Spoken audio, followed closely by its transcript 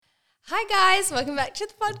Hi guys, welcome back to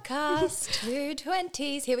the podcast.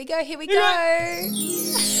 220s. Here we go. Welcome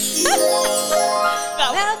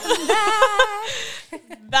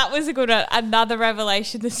back. That was a good one. Another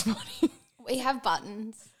revelation this morning. We have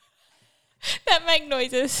buttons that make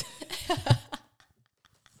noises.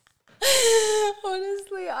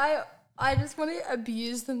 Honestly, I just want to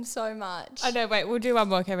abuse them so much. I know. Wait, we'll do one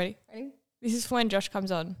more. Okay, ready? Ready? This is for when Josh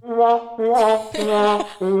comes on.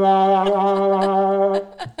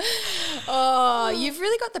 Oh, you've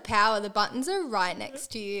really got the power. The buttons are right next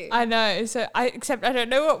to you. I know. Except I don't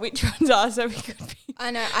know which ones are, so we could be. I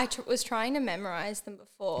know. I was trying to memorize them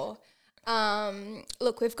before.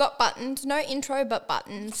 Look, we've got buttons. No intro, but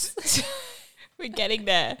buttons. We're getting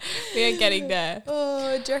there. We are getting there.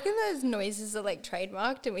 Oh, do you reckon those noises are like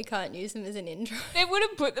trademarked and we can't use them as an intro? They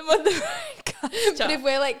wouldn't put them on the podcast. But if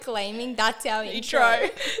we're like claiming that's our intro.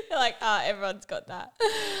 They're like, everyone's got that.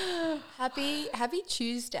 Happy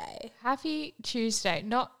Tuesday. Happy Tuesday.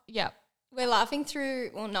 We're laughing through,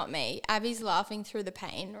 well, not me. Abby's laughing through the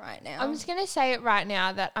pain right now. I'm just going to say it right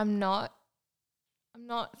now that I'm not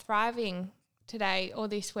thriving today or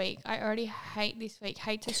this week. I already hate this week.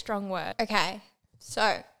 Hate's a strong word. Okay.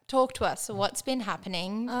 So, talk to us. So what's been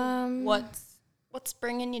happening? What's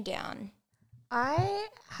bringing you down? I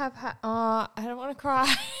have had. I don't want to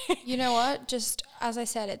cry. You know what? Just as I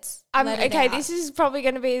said, it's. Okay. This is probably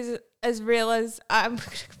going to be as real as I'm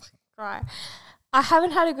going to cry. I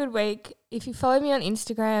haven't had a good week. If you follow me on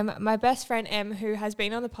Instagram, my best friend Em, who has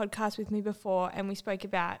been on the podcast with me before, and we spoke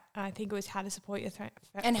about, I think it was how to support your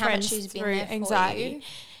and how much she's been there anxiety. For you.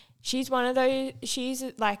 She's one of those. She's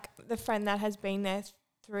like the friend that has been there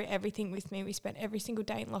through everything with me. We spent every single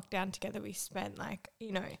day in lockdown together. We spent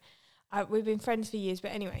we've been friends for years.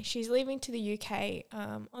 But anyway, she's leaving to the UK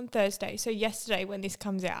on Thursday. So yesterday, when this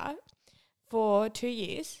comes out, for 2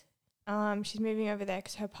 years. She's moving over there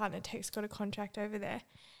because her partner Tex got a contract over there.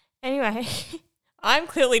 Anyway, I'm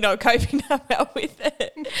clearly not coping that well with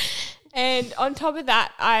it. And on top of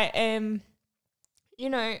that, I am,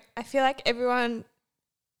 I feel like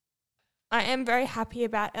I am very happy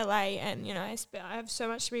about LA and, I have so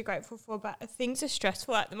much to be grateful for, but things are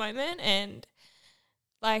stressful at the moment. And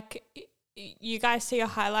like you guys see a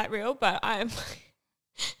highlight reel, but I'm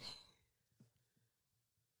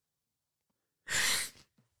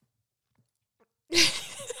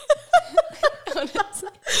honestly,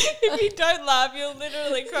 if you don't laugh, you'll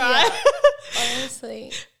literally cry. Yeah,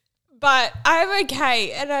 honestly. But I'm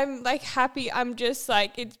okay and I'm like happy. I'm just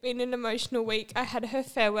like, it's been an emotional week. I had her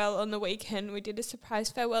farewell on the weekend. We did a surprise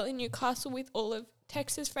farewell in Newcastle with all of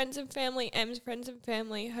Tex's friends and family, Em's friends and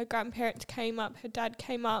family. Her grandparents came up, her dad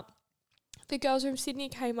came up, the girls from Sydney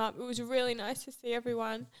came up. It was really nice to see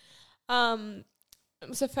everyone. It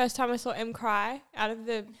was the first time I saw Em cry out of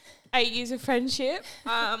the 8 years of friendship.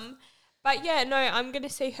 But yeah, no, I'm going to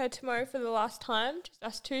see her tomorrow for the last time, just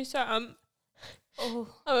us two. So I'm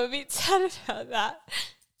a bit sad about that.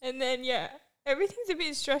 And then, yeah, everything's a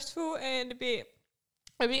bit stressful and a bit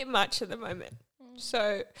much at the moment.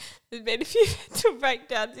 So there's been a few mental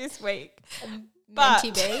breakdowns this week. But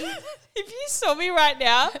if you saw me right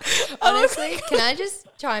now, honestly, can I just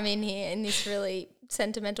chime in here in this really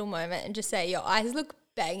sentimental moment and just say your eyes look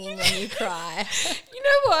banging when you cry. You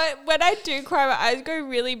know what? When I do cry, my eyes go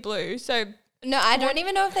really blue. So no, I don't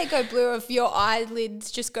even know if they go blue or if your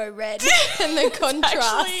eyelids just go red and the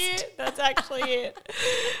contrast. That's actually it.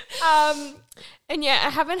 And yeah, I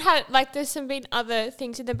haven't had, there's been other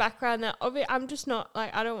things in the background that I'm just not,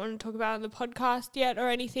 I don't want to talk about on the podcast yet or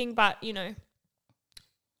anything, but,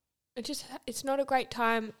 it's not a great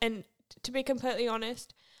time. And to be completely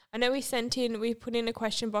honest, I know we put in a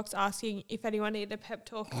question box asking if anyone needed a pep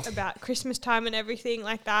talk about Christmas time and everything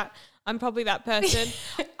like that. I'm probably that person.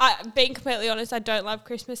 Being completely honest, I don't love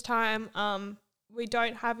Christmas time. We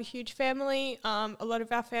don't have a huge family. A lot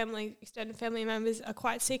of our extended family members are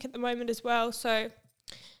quite sick at the moment as well. So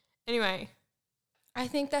anyway. I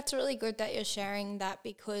think that's really good that you're sharing that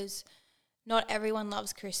because not everyone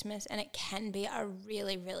loves Christmas and it can be a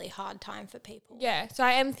really, really hard time for people. Yeah, so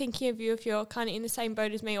I am thinking of you if you're kind of in the same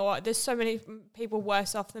boat as me, or there's so many people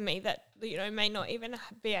worse off than me that, may not even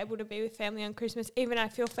be able to be with family on Christmas. Even I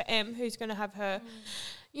feel for Em, who's going to have her,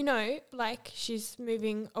 she's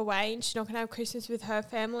moving away and she's not going to have Christmas with her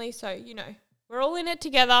family. So, we're all in it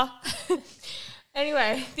together.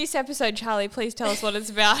 Anyway, this episode, Charlie, please tell us what it's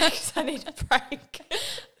about because I need a break.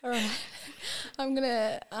 All right. I'm going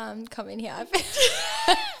to come in here.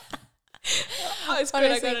 Honestly,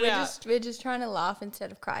 we're just trying to laugh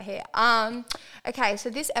instead of cry here. Okay, so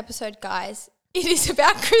this episode, guys, it is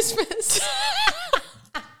about Christmas.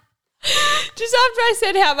 Just after I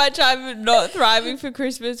said how much I'm not thriving for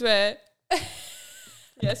Christmas, where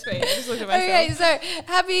yes, wait, I just looked at myself. Okay, so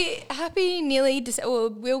happy nearly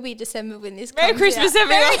will be December when this Merry comes Christmas, out.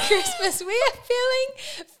 everyone. Merry Christmas. We are feeling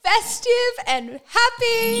festive and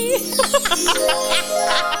happy.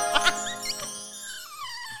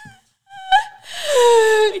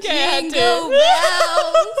 Jingle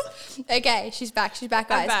bells. Okay, she's back. She's back,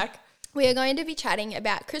 guys. I'm back. We are going to be chatting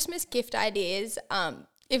about Christmas gift ideas.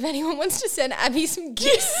 If anyone wants to send Abby some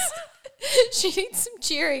gifts, she needs some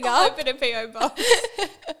cheering up. Open a PO box.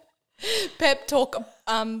 Pep talk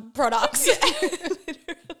products.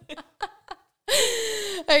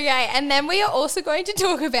 Okay, and then we are also going to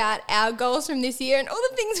talk about our goals from this year and all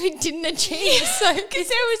the things we didn't achieve. So Because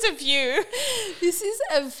there was a few. this is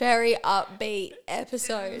a very upbeat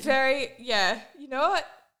episode. Yeah. You know what?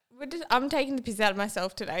 I'm taking the piss out of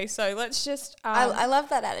myself today, so let's just I love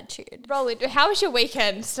that attitude. roll it. How was your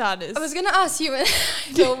weekend, starters? I was going to ask you, and I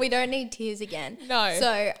thought we don't need tears again. No.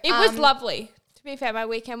 So it was lovely. To be fair, my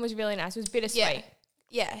weekend was really nice. It was bittersweet.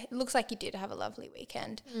 Yeah, it looks like you did have a lovely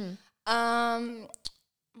weekend.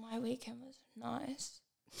 My weekend was nice.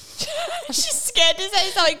 She's scared to say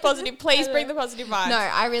something positive. Please bring the positive vibes. No,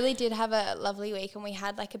 I really did have a lovely week, and we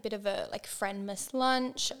had like a bit of a like friendmas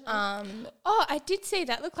lunch. Oh, I did see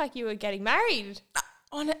that. Looked like you were getting married.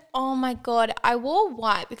 Oh my god, I wore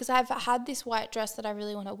white because I've had this white dress that I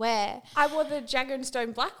really want to wear. I wore the Jagger and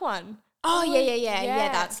Stone black one. Oh yeah,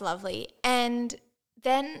 that's lovely. And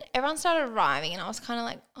then everyone started arriving, and I was kind of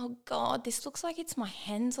like, oh god, this looks like it's my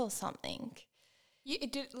hens or something.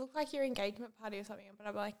 It did look like your engagement party or something, but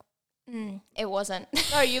I'm like, It wasn't.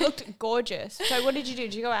 no, you looked gorgeous. So what did you do?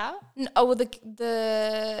 Did you go out? Oh well,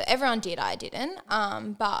 the everyone did. I didn't.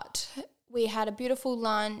 But we had a beautiful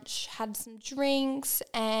lunch, had some drinks,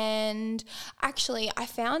 and actually, I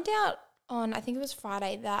found out on I think it was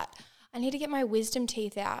Friday that I need to get my wisdom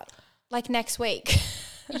teeth out like next week.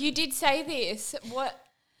 You did say this. What?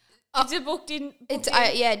 Is it booked in?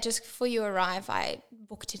 Just before you arrive, I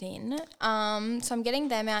booked it in. So I'm getting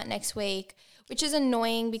them out next week, which is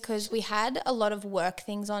annoying because we had a lot of work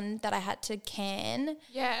things on that I had to can.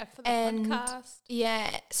 Yeah, for the podcast.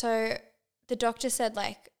 Yeah, so the doctor said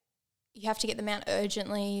like you have to get them out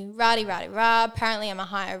urgently. Rah. Apparently, I'm a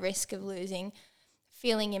higher risk of losing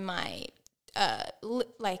feeling in my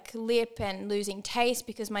lip and losing taste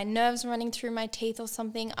because my nerves are running through my teeth or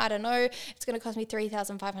something. I don't know. It's going to cost me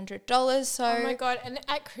 $3,500. So oh my god! And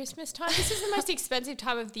at Christmas time, this is the most expensive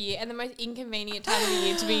time of the year and the most inconvenient time of the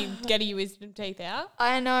year to be getting your wisdom teeth out.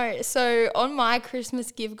 I know. So on my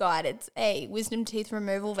Christmas gift guide, it's a wisdom teeth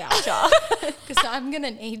removal voucher because I'm going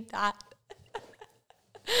to need that.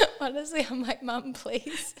 Honestly, I'm like, Mum,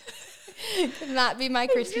 please. Can that be my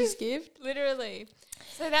Christmas gift? Literally.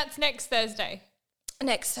 So that's next Thursday.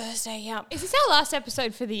 Next Thursday, yeah. Is this our last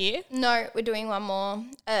episode for the year? No, we're doing one more.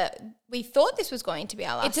 We thought this was going to be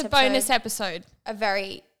our last episode. It's a bonus episode. A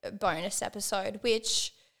very bonus episode,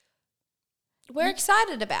 which we're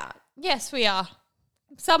excited about. Yes, we are.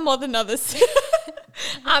 Some more than others.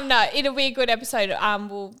 No, it'll be a good episode.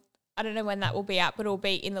 I don't know when that will be out, but it'll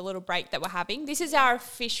be in the little break that we're having. This is our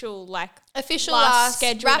official last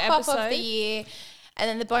scheduled wrap episode up of the year, and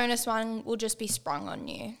then the bonus one will just be sprung on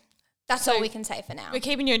you. That's all we can say for now. We're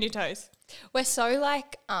keeping you on your toes. We're so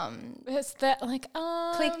it's that clickbaity.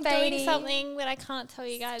 I'm doing something that I can't tell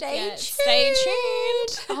you guys Stay yet. tuned. Stay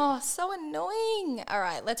tuned. Oh, so annoying. All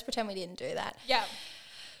right, let's pretend we didn't do that. Yeah.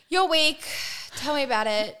 Your week, tell me about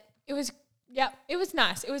it. It was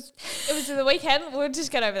nice. It was the weekend. We'll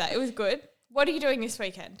just get over that. It was good. What are you doing this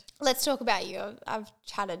weekend? Let's talk about you. I've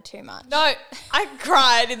chatted too much. No, I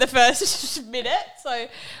cried in the first minute. So,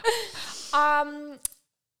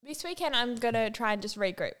 this weekend I'm going to try and just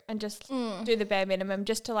regroup and just do the bare minimum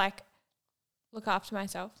just to look after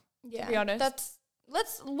myself, to be honest.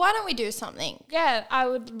 Why don't we do something? Yeah, I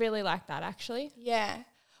would really like that actually. Yeah.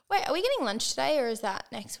 Wait, are we getting lunch today or is that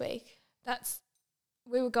next week?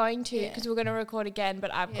 We were going to because we're going to record again,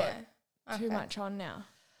 but I've got too much on now.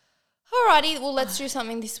 Alrighty, well, let's do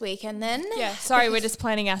something this weekend then. Yeah, sorry, we're just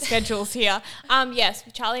planning our schedules here. Yes,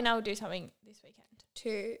 Charlie and I will do something this weekend.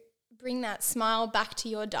 To bring that smile back to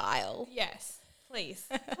your dial. Yes, please.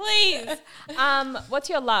 Please. What's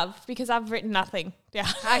your love? Because I've written nothing. Yeah.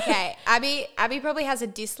 Okay, Abby probably has a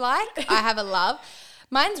dislike. I have a love.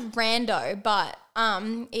 Mine's rando, but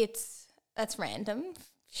that's random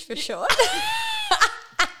for sure.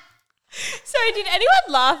 Sorry, did anyone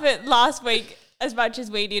laugh at last week as much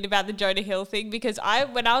as we did about the Jonah Hill thing? Because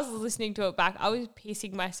when I was listening to it back, I was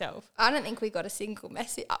pissing myself. I don't think we got a single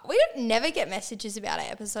message. We never get messages about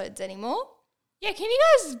our episodes anymore. Yeah, can you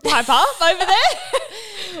guys pipe up over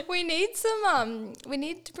there? We need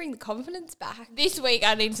to bring the confidence back. This week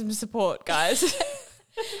I need some support, guys.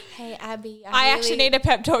 Hey, Abby. I actually need a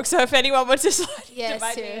pep talk, so if anyone wants to slide Yeah, into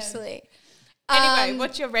my seriously. Anyway,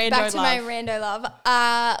 what's your rando Back to love? my rando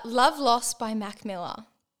love. Love Lost by Mac Miller.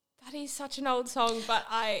 That is such an old song, but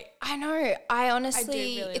I know. I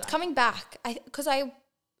honestly, really it's like coming back. Because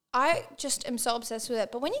I just am so obsessed with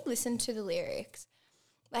it. But when you listen to the lyrics,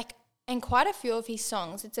 like, and quite a few of his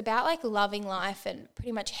songs, it's about like loving life and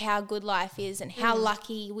pretty much how good life is and how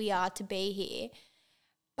lucky we are to be here.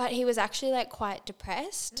 But he was actually like quite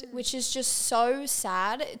depressed, which is just so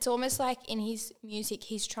sad. It's almost like in his music,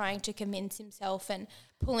 he's trying to convince himself and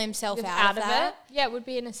pull himself out of that. it. Yeah, it would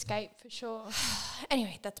be an escape for sure.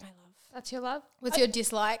 Anyway, that's my love. That's your love? What's your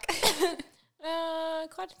dislike?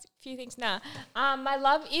 Quite a few things now. My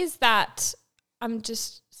love is that I'm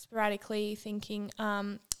just sporadically thinking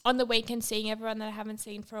on the weekend, seeing everyone that I haven't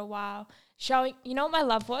seen for a while, showing, you know what my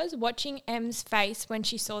love was? Watching Em's face when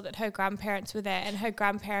she saw that her grandparents were there, and her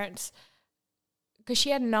grandparents, because she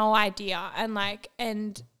had no idea,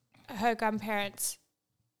 and her grandparents,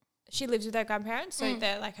 she lives with her grandparents, so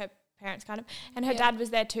they're like her parents kind of, and her dad was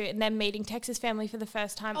there too, and then meeting Tex's family for the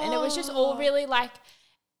first time, and it was just all really like,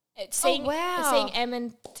 seeing Em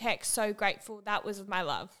and Tex so grateful, that was my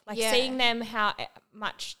love. Like seeing them, how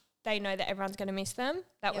much they know that everyone's going to miss them,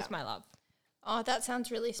 that was my love. Oh, that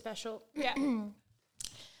sounds really special. Yeah.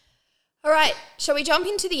 All right, shall we jump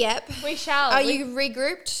into the app? We shall. Are you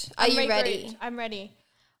regrouped? Are you ready? I'm ready.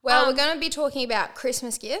 Well, we're going to be talking about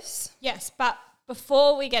Christmas gifts. Yes, but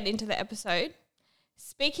before we get into the episode,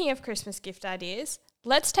 speaking of Christmas gift ideas,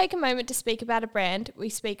 let's take a moment to speak about a brand we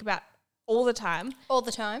speak about all the time. All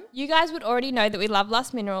the time. You guys would already know that we love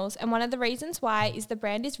Lust Minerals, and one of the reasons why is the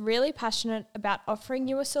brand is really passionate about offering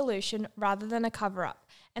you a solution rather than a cover-up.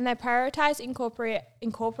 And they prioritise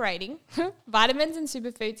incorporating vitamins and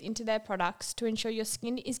superfoods into their products to ensure your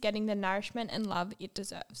skin is getting the nourishment and love it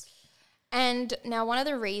deserves. And now one of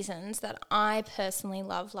the reasons that I personally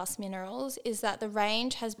love Lust Minerals is that the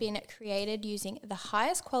range has been created using the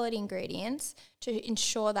highest quality ingredients to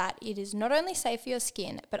ensure that it is not only safe for your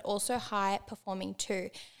skin, but also high performing too.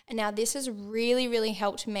 And now this has really, really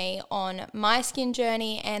helped me on my skin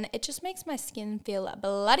journey, and it just makes my skin feel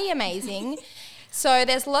bloody amazing. So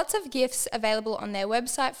there's lots of gifts available on their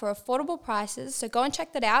website for affordable prices. So go and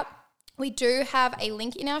check that out. We do have a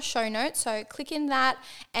link in our show notes, so click in that.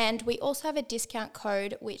 And we also have a discount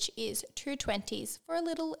code, which is 220s for a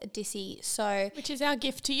little dissy. So, which is our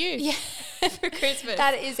gift to you. Yeah. For Christmas.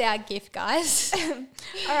 That is our gift, guys.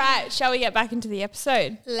 All right, shall we get back into the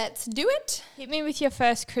episode? Let's do it. Hit me with your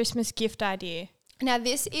first Christmas gift idea. Now,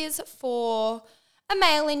 this is for a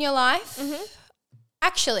male in your life. Mm-hmm.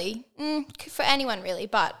 Actually, for anyone really,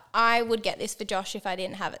 but I would get this for Josh if I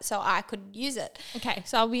didn't have it, so I could use it. Okay,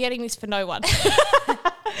 so I'll be getting this for no one.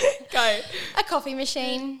 Go. A coffee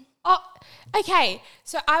machine. Oh, okay.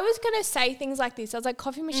 So I was going to say things like this. I was like,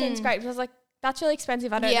 coffee machine's great. But I was like, that's really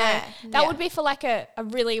expensive. I don't know. That would be for like a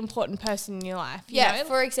really important person in your life. You know?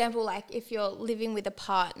 For example, like if you're living with a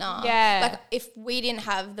partner. Yeah. Like if we didn't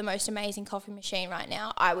have the most amazing coffee machine right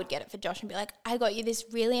now, I would get it for Josh and be like, I got you this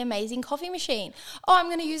really amazing coffee machine. Oh, I'm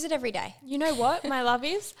going to use it every day. You know what my love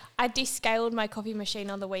is? I descaled my coffee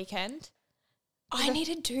machine on the weekend. I need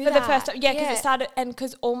to do for that. the first time. Yeah, because it started, and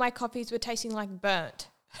because all my coffees were tasting like burnt.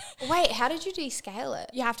 Wait, how did you descale it?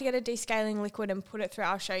 You have to get a descaling liquid and put it through.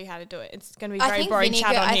 I'll show you how to do it. It's going to be very boring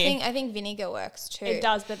chat on here. I think vinegar works too. It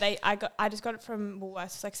does, but I just got it from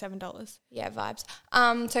Woolworths. It's like $7. Yeah, vibes.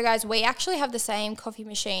 So guys, we actually have the same coffee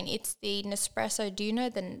machine. It's the Nespresso. Do you know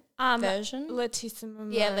the version? Latissimo.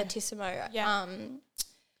 Yeah, Latissimo. Yeah. And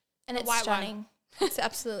it's stunning. It's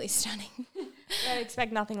absolutely stunning. I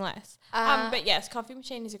expect nothing less. But yes, coffee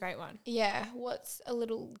machine is a great one. Yeah. What's a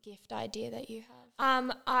little gift idea that you have?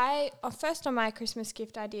 First on my Christmas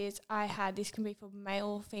gift ideas, I had, this can be for male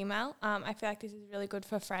or female. I feel like this is really good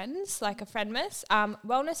for friends, like a friendmas.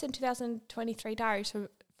 Wellness in 2023 diaries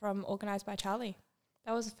from Organised by Charlie.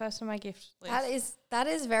 That was the first on my gift list. That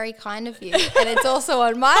is very kind of you, and it's also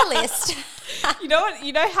on my list. You know what?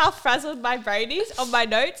 You know how frazzled my brain is? On my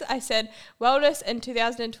notes, I said Wellness and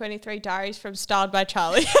 2023 Diaries from Styled by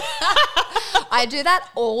Charlie. I do that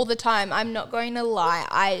all the time. I'm not going to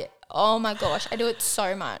lie. Oh my gosh, I do it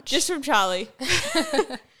so much. Just from Charlie.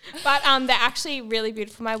 But they're actually really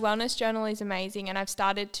beautiful. My wellness journal is amazing, and I've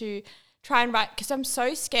started to try and write, because I'm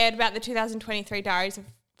so scared about the 2023 diaries of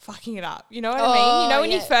fucking it up. You know what I mean? You know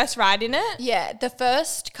when you first write in it? Yeah, the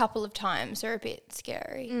first couple of times are a bit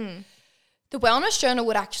scary. The Wellness Journal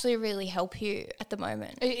would actually really help you at the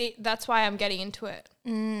moment. That's why I'm getting into it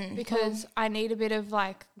because I need a bit of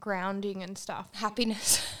like grounding and stuff.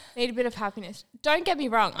 Happiness. Need a bit of happiness. Don't get me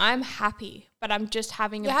wrong, I'm happy, but I'm just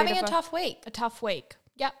having You're having a tough week. A tough week.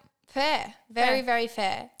 Yep. Fair. Very, very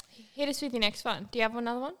fair. Hit us with your next one. Do you have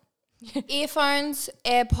another one? Earphones,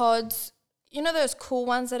 AirPods, you know those cool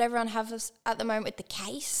ones that everyone has at the moment with the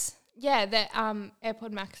case? Yeah, the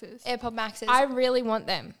AirPod Maxes. AirPod Maxes. I really want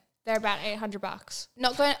them. They're about $800.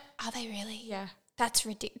 Not going, are they really? Yeah. That's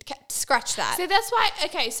ridiculous. Scratch that. So that's why,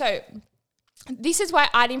 okay, so this is why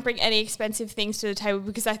I didn't bring any expensive things to the table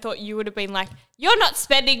because I thought you would have been like, you're not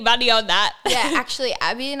spending money on that. Yeah, actually,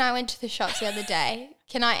 Abby and I went to the shops the other day.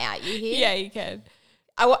 Can I out you here? Yeah, you can.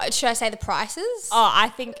 Should I say the prices? Oh, I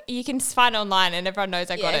think you can find it online and everyone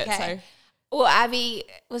knows I got it. So Well, Abby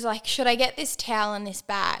was like, should I get this towel and this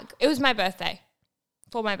bag? it was my birthday.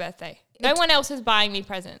 For my birthday. No one else is buying me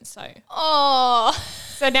presents, so. Oh.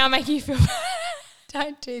 So now I'm making you feel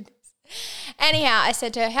Don't do this. Anyhow, I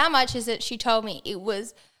said to her, how much is it? She told me it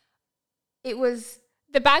was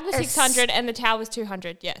the bag was $600 and the towel was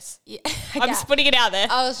 $200. Yes. yeah, I'm just putting it out there.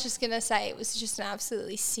 I was just going to say it was just an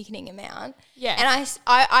absolutely sickening amount. Yeah. And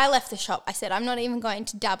I left the shop. I said, I'm not even going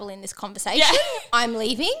to dabble in this conversation. Yeah. I'm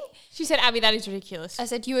leaving. She said, Abby, that is ridiculous. I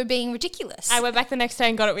said, you were being ridiculous. I went back the next day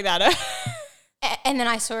and got it without her. And then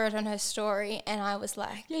I saw it on her story and I was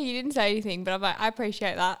like, Yeah, you didn't say anything, but I'm like, I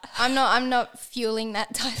appreciate that. I'm not fueling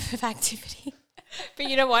that type of activity. But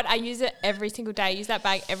you know what? I use it every single day. I use that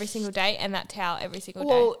bag every single day and that towel every single day.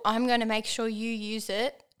 Well, I'm going to make sure you use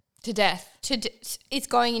it To death. It's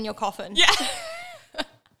going in your coffin. Yeah.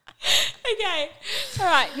 Okay. All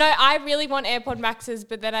right. No, I really want AirPod Maxes,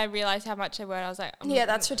 but then I realized how much they were and I was like, Yeah,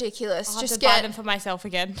 that's ridiculous. I'll have Just to buy get them for myself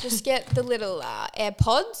again. just get the little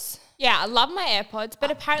AirPods. Yeah, I love my AirPods, but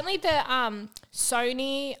apparently the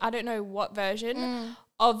Sony, I don't know what version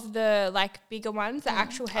of the like bigger ones, the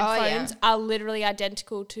actual headphones are literally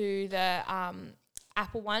identical to the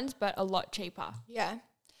Apple ones, but a lot cheaper. Yeah.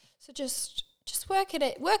 So just work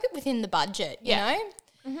it within the budget, you know?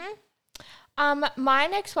 Mm-hmm. My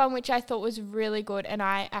next one, which I thought was really good and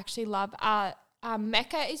I actually love,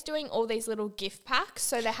 Mecca is doing all these little gift packs.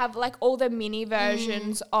 So they have like all the mini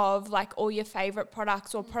versions of like all your favorite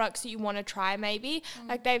products or products that you want to try maybe.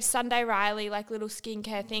 Like they have Sunday Riley, like little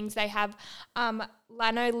skincare things. They have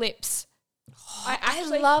Lano Lips. I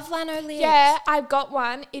love Lano Lips. Yeah, I've got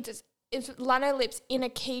one. It's Lano Lips in a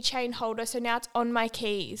keychain holder. So now it's on my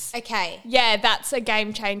keys. Okay. Yeah, that's a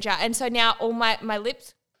game changer. And so now all my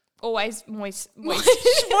lips always moist.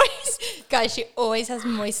 Guys, she always has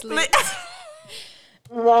moist lips.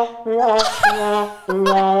 That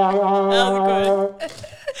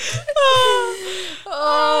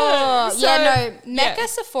was good. Mecca,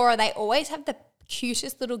 Sephora, they always have the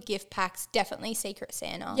cutest little gift packs. Definitely Secret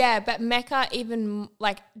Santa. Yeah, but Mecca even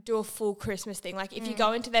like do a full Christmas thing. Like if you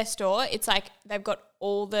go into their store, it's like they've got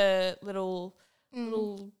all the little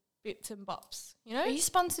bits and bops. You know? Are you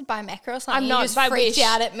sponsored by Mecca or something? I'm not. You just freaked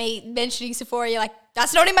out at me mentioning Sephora. You're like,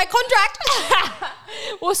 that's not in my contract.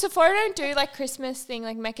 Well, Sephora don't do like Christmas thing.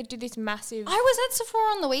 Like Mecca do this massive. I was at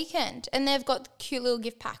Sephora on the weekend and they've got cute little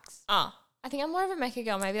gift packs. I think I'm more of a Mecca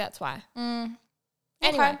girl. Maybe that's why. Anyway,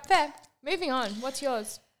 Anyway, fair. moving on. What's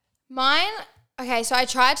yours? Mine, okay, so I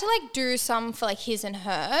tried to like do some for like his and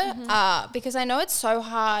her because I know it's so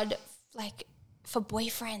hard like for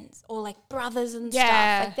boyfriends or like brothers and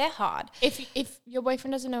stuff. Like they're hard. If your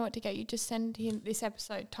boyfriend doesn't know what to get you, just send him this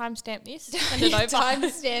episode. Timestamp this. Send it over.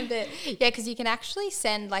 Timestamp it. Yeah, because you can actually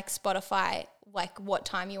send like Spotify like what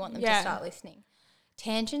time you want them to start listening.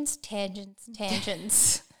 Tangents.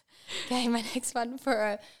 Okay, my next one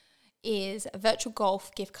is a virtual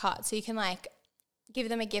golf gift card. So you can like give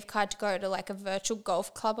them a gift card to go to like a virtual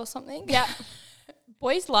golf club or something. Yeah.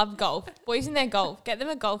 Boys love golf. Boys in their golf. Get them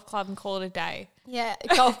a golf club and call it a day. Yeah,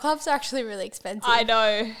 golf clubs are actually really expensive. I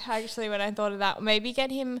know. Actually, when I thought of that, maybe get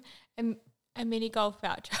him a mini golf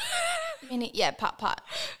voucher. Putt.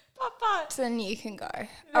 So then you can go.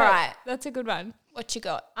 All right. That's a good one. What you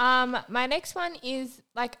got? My next one is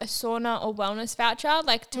like a sauna or wellness voucher,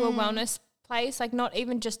 like to a wellness place, like not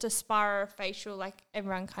even just a spa or a facial like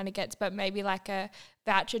everyone kind of gets, but maybe like a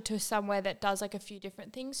voucher to somewhere that does like a few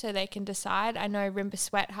different things so they can decide. I know Rimba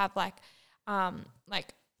Sweat have like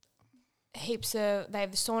heaps of, they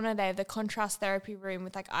have the sauna, they have the contrast therapy room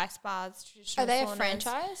with like ice baths. Are they saunas. a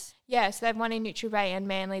franchise? Yeah, so they have one in Nutri Bay and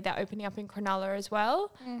Manly. They're opening up in Cronulla as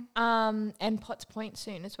well, and Potts Point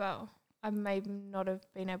soon as well. I may not have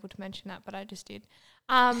been able to mention that, but I just did.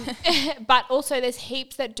 But also there's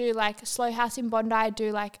heaps that do like Slow House in Bondi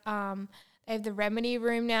do like They have the Remedy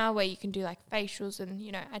room now where you can do like facials and,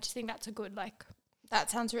 you know, I just think that's a good like. That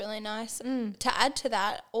sounds really nice. To add to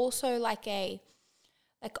that, also like a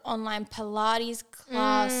online Pilates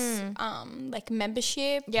class, like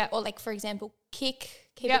membership, or like for example, Keep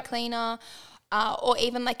It Cleaner, or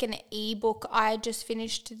even like an ebook. I just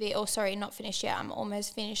finished not finished yet. I'm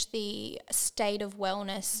almost finished the State of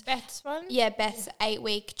Wellness. Beth's one? Yeah, Beth's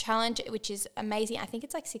 8-week challenge, which is amazing. I think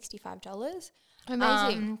it's like $65.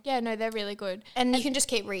 Amazing. No, they're really good. And you can just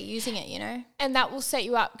keep reusing it, you know. And that will set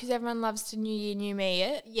you up because everyone loves to New Year, New Me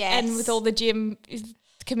it. Yes. And with all the gym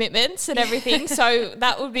commitments and everything. So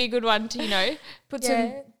that would be a good one to, you know, put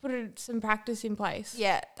some practice in place.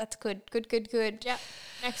 Yeah, that's good. Good. Yep.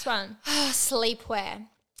 Next one. Sleepwear.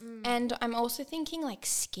 And I'm also thinking like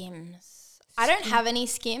Skims. I don't have any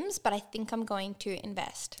Skims, but I think I'm going to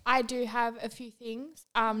invest. I do have a few things.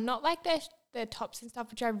 Not like their tops and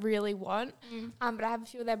stuff, which I really want. But I have a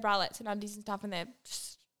few of their bralettes and undies and stuff, and they're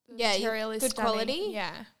just material is good stunning. quality.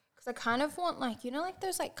 Yeah. Because I kind of want like, you know, like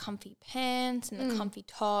those like comfy pants and the comfy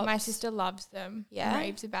tops. My sister loves them. Yeah?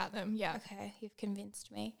 Raves about them. Yeah. Okay, you've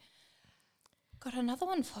convinced me. Got another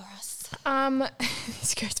one for us.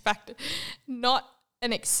 This goes back to not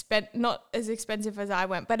as expensive as I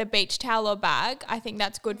went, but a beach towel or bag. I think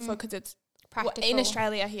that's good for because it's Practical. in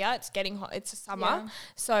Australia here. It's getting hot. It's summer,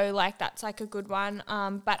 so like that's like a good one.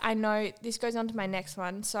 But I know this goes on to my next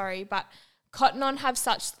one. Sorry, but Cotton On have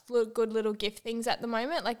such good little gift things at the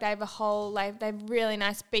moment. Like they have they have really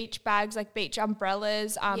nice beach bags, like beach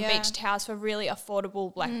umbrellas, beach towels for really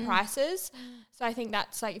affordable prices. So I think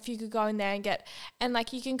that's like if you could go in there and get, and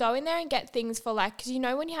like you can go in there and get things for like, because you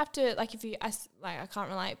know when you have to like if you I can't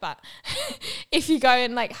relate, but if you go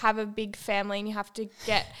and like have a big family and you have to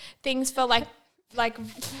get things for like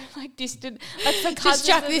distant, like for cousins. Just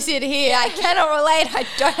chuck this in here. I cannot relate. I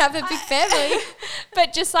don't have a big family.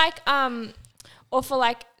 But just like or for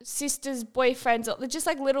like sisters, boyfriends, or just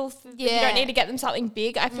like little you don't need to get them something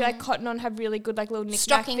big. I feel like Cotton On have really good like little knick-knack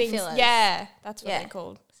stocking things. fillers. Yeah, that's what they're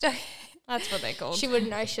called. That's what they're called. She wouldn't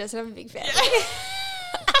know. She doesn't have a big family.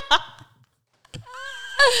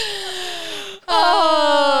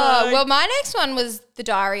 Well, my next one was the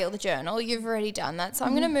diary or the journal. You've already done that. So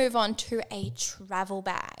I'm going to move on to a travel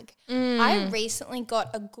bag. I recently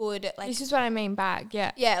got a good like. This is what I mean, bag.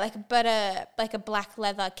 Yeah. Yeah, like a black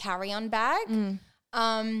leather carry-on bag.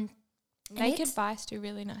 Naked Vice do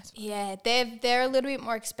really nice. Yeah, they're a little bit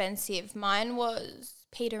more expensive. Mine was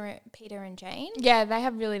Peter and Jane. Yeah, they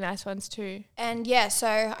have really nice ones too. And yeah, so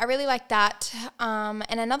I really like that. And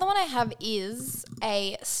another one I have is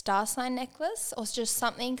a star sign necklace, or just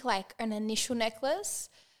something like an initial necklace.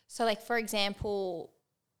 So like, for example,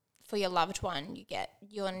 for your loved one, you get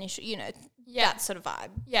your initial, you know, that sort of vibe.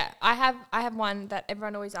 Yeah, I have one that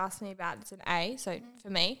everyone always asks me about. It's an A, so for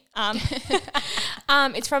me.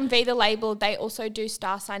 It's from Be The Label. They also do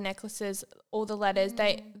star sign necklaces, all the letters.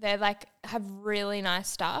 They're like have really nice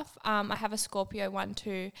stuff. I have a Scorpio one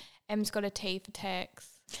too. M's got a T for Tex.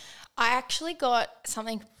 I actually got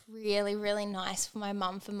something really, really nice for my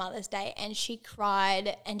mum for Mother's Day, and she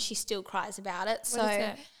cried, and she still cries about it. What is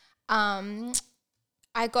it?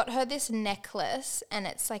 I got her this necklace, and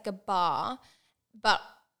it's like a bar, but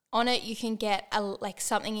on it you can get like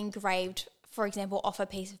something engraved, for example, off a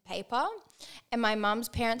piece of paper. And my mum's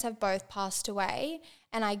parents have both passed away,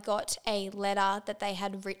 and I got a letter that they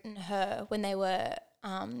had written her when they were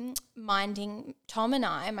minding Tom and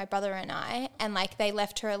I, my brother and I, and like they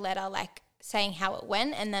left her a letter like saying how it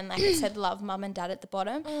went, and then like it said love mum and dad at the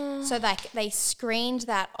bottom. So like they screened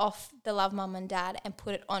that off the love mum and dad and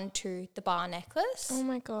put it onto the bar necklace. Oh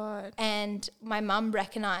my God. And my mum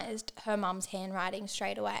recognised her mum's handwriting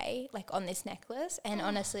straight away, like on this necklace, and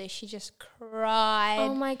honestly she just cried.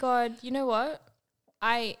 Oh my God. You know what?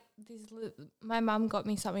 My mum got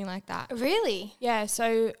me something like that. Really? Yeah,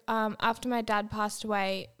 so after my dad passed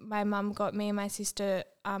away, my mum got me and my sister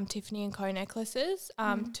Tiffany and Co necklaces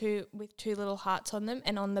with two little hearts on them,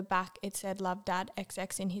 and on the back it said "Love Dad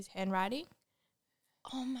XX" in his handwriting.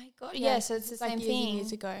 Oh my God. Yeah, so it's the same thing.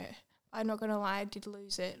 Years ago. I'm not gonna lie, I did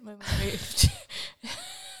lose it when we moved.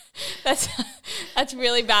 That's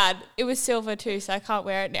really bad. It was silver too, so I can't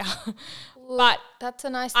wear it now. But that's a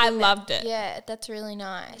nice thing. I loved it. Yeah, that's really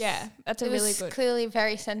nice. Yeah, that's really good. Clearly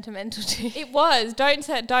very sentimental to you. It was. Don't,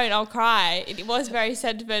 I'll cry. It was very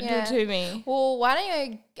sentimental to me. Well, why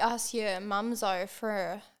don't you ask your mum, Zoe,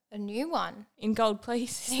 for a new one? In gold,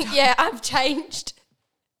 please. Yeah, I've changed.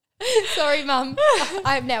 Sorry, Mum.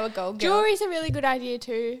 I'm now a gold girl. Jewelry's a really good idea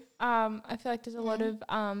too. I feel like there's a lot of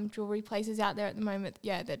jewelry places out there at the moment,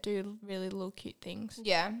 that do really little cute things.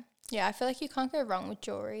 Yeah. Yeah, I feel like you can't go wrong with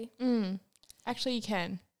jewelry. Actually, you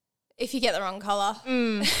can. if you get the wrong colour.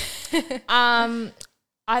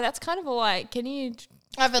 That's kind of all can you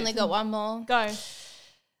I've only got one more. go?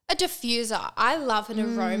 A diffuser. I love an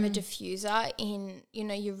aroma diffuser in,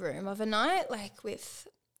 your room of a night, like with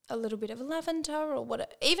a little bit of lavender or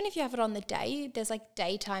what. Even if you have it on the day, there's like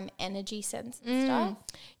daytime energy scents and stuff.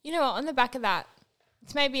 You know what? On the back of that,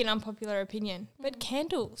 it's maybe an unpopular opinion, but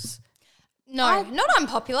candles. No, not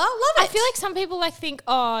unpopular. Love it. I feel like some people think,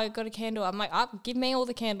 oh, I got a candle. I'm like, give me all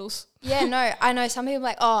the candles. Yeah, no, I know some people are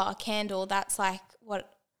like, oh, a candle. That's like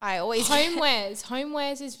what I always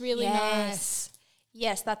Homewares is really nice.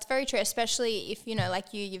 Yes, that's very true, especially if,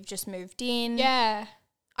 like you've just moved in. Yeah.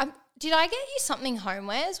 Did I get you something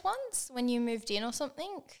homewares once when you moved in or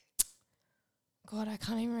something? God, I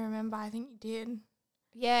can't even remember. I think you did.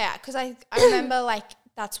 Yeah, because I remember like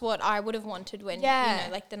that's what I would have wanted when,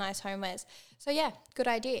 like the nice homewares. So, yeah, good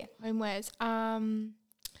idea. Homewares.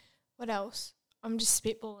 What else? I'm just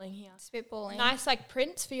spitballing here. Spitballing. Nice like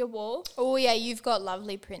prints for your wall. Oh, yeah, you've got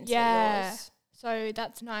lovely prints at yours. So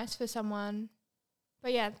that's nice for someone.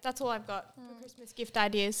 But, yeah, that's all I've got for Christmas gift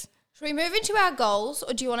ideas. Should we move into our goals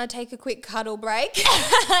or do you want to take a quick cuddle break?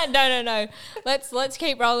 No. Let's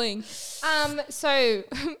keep rolling. So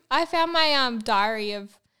I found my diary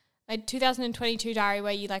of a 2022 diary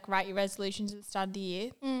where you like write your resolutions at the start of the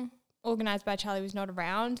year. Organised by Charlie was not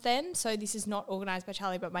around then, so this is not organised by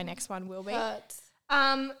Charlie, but my next one will be.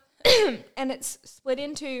 And it's split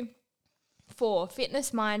into 4: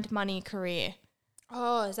 fitness, mind, money, career.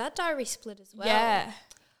 Oh, is that diary split as well? Yeah.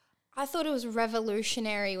 I thought it was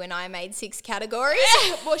revolutionary when I made 6 categories.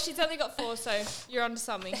 Well, she's only got 4, so you're onto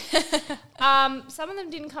something. Some of them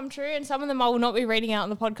didn't come true, and some of them I will not be reading out on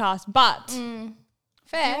the podcast. But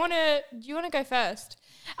fair. Do you want to go first?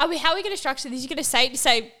 How are we going to structure this? You're going to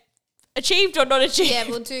say achieved or not achieved? Yeah,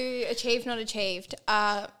 we'll do achieved, not achieved.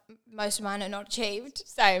 Most of mine are not achieved.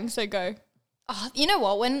 Same. So go. Oh, you know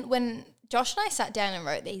what? When Josh and I sat down and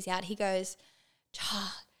wrote these out, he goes,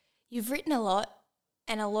 "You've written a lot.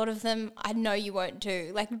 And a lot of them I know you won't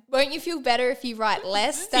do. Like, won't you feel better if you write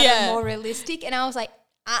less that are more realistic?" And I was like,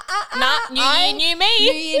 New year, new me.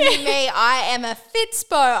 New year, new me. I am a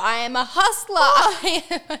Fitspo. I am a hustler. I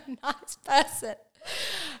am a nice person.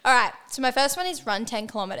 All right. So my first one is run 10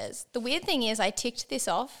 kilometers. The weird thing is I ticked this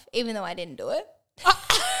off even though I didn't do it.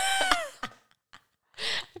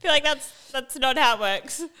 I feel like that's not how it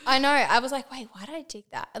works. I know. I was like, wait, why did I tick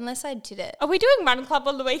that? Unless I did it. Are we doing run club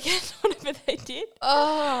on the weekend? Whatever they did.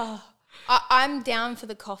 Oh, I'm down for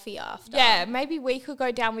the coffee after. Yeah, maybe we could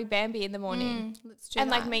go down with Bambi in the morning. Let's do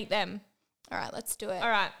and that. like meet them. All right, let's do it. All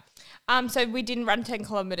right. So we didn't run 10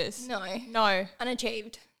 kilometers. No.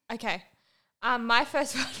 Unachieved. Okay. My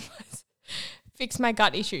first one was fix my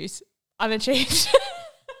gut issues. Unachieved.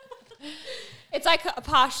 It's like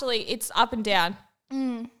partially, it's up and down.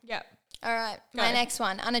 Yep. All right. Go. My next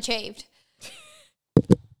one, unachieved.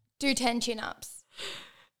 Do 10 chin-ups.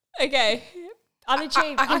 Okay.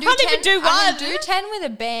 Unachieved. I can't 10, even do one. I can do 10 with a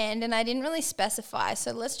band and I didn't really specify.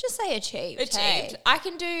 So let's just say achieved. Achieved. Hey. I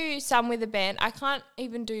can do some with a band. I can't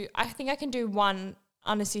even do, I think I can do one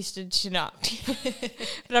unassisted chin up.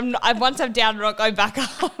 But once I'm down, I'm not going back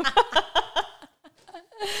up.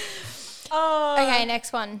 Okay,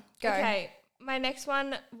 next one. Go. Okay. My next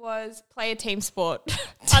one was play a team sport.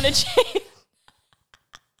 Unachieved.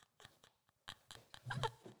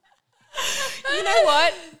 You know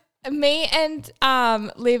what? Me and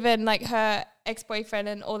Liv and like her ex-boyfriend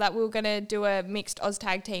and all that, we were going to do a mixed Oz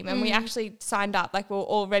tag team and we actually signed up. Like we were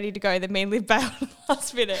all ready to go. Then me and Liv bailed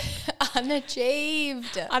last minute.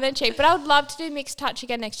 Unachieved. But I would love to do mixed touch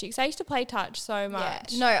again next year because I used to play touch so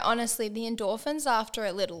much. Yeah. No, honestly, the endorphins after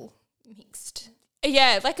a little mixed.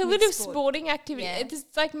 Yeah, like a little sport. sporting activity. Yeah. It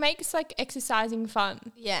just like makes like exercising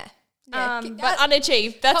fun. Yeah. But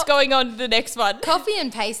unachieved. That's going on to the next one. Copy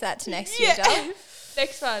and paste that to next year, Dale.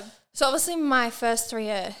 Next one. So obviously my first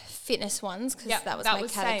 3 are fitness ones because that was my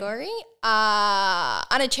category.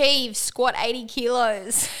 Unachieved, squat 80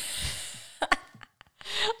 kilos.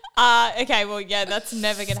 Okay, well, yeah, that's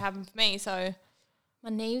never going to happen for me, so.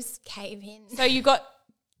 My knees cave in. So you got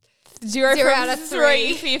 0 out of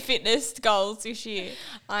 3 for your fitness goals this year.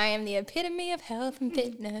 I am the epitome of health and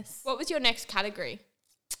fitness. What was your next category?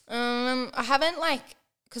 I haven't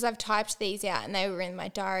because I've typed these out and they were in my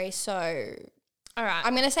diary, so all right.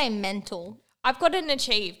 I'm going to say mental. I've got an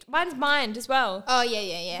achieved. Mine's mind as well. Oh,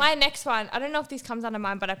 yeah. My next one, I don't know if this comes under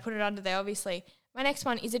mine, but I put it under there, obviously. My next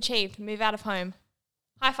one is achieved. Move out of home.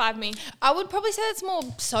 High five me. I would probably say it's more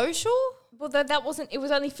social. Well, that wasn't, it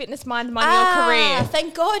was only fitness, mind, money, or career.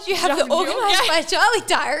 Thank God you have the Organised by Charlie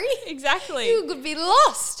diary. Exactly. You could be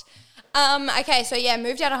lost. Okay, so yeah,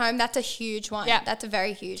 moved out of home. That's a huge one. Yeah. That's a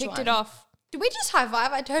very huge one. Ticked it off. Did we just high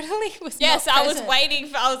five? I totally was. Yes, not I was present.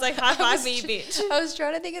 waiting I was like, high five me, bitch. I was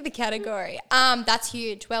trying to think of the category. That's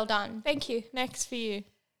huge. Well done. Thank you. Next for you.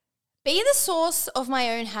 Be the source of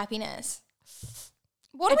my own happiness.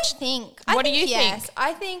 What do we think? What do you yes. think?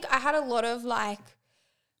 I think I had a lot of like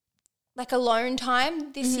alone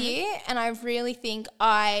time this year, and I really think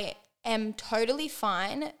I am totally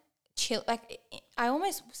fine. Chill. Like I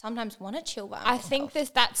almost sometimes want to chill by myself. I think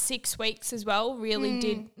that 6 weeks as well really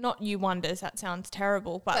did not you wonders. That sounds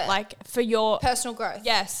terrible, but like for your personal growth.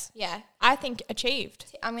 yes, Yeah. I think achieved.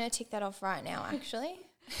 I'm gonna tick that off right now. Actually.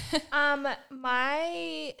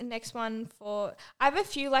 My next one I have a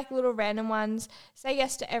few like little random ones. Say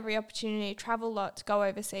yes to every opportunity, travel lots, go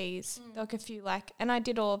overseas. Like a few and I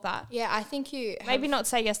did all of that. Yeah, I think you Maybe not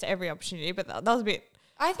say yes to every opportunity, but that was a bit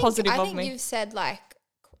I think positive I of think me. you've said like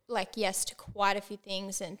yes to quite a few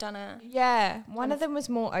things and done a Yeah, one of them was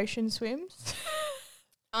more ocean swims.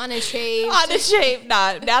 unachieved. Unachieved.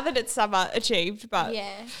 No, now that it's summer, achieved, but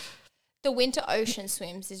Yeah. The winter ocean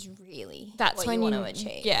swims is really that's what when you want to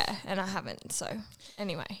achieve. Yeah, and I haven't. So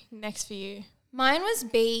anyway, next for you. Mine was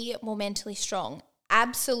be more mentally strong.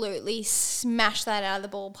 Absolutely smash that out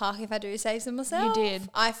of the ballpark if I do say so myself. You did.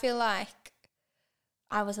 I feel like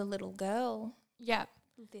I was a little girl Yeah.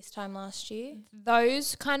 this time last year.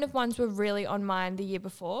 Those kind of ones were really on mine the year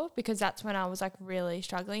before because that's when I was like really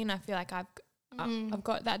struggling, and I feel like I've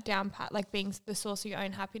got that down pat, like being the source of your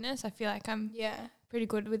own happiness. I feel like I'm Yeah. pretty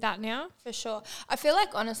good with that now. For sure. I feel like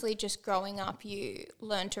honestly just growing up you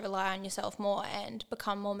learn to rely on yourself more and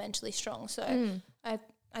become more mentally strong. So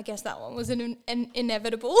I guess that one was an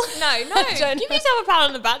inevitable. No, give yourself a pat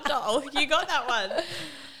on the back, doll. You got that one.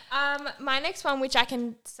 My next one, which I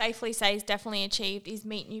can safely say is definitely achieved, is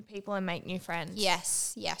meet new people and make new friends.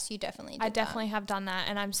 Yes, you definitely did I definitely have done that,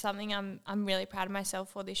 and I'm really proud of myself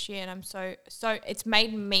for this year, and I'm so it's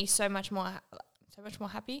made me so much more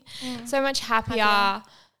happy, so much happier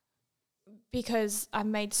because I've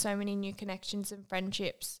made so many new connections and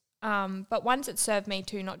friendships. But ones that serve me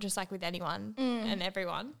too, not just like with anyone and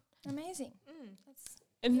everyone. Amazing. That's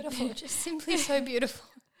beautiful. Just simply so beautiful.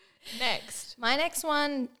 Next. My next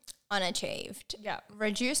one, unachieved. Yeah.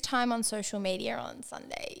 Reduce time on social media on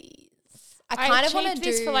Sundays. I I kind of want to achieved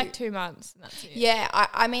do this for like 2 months, and that's it. Yeah,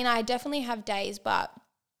 I mean, I definitely have days, but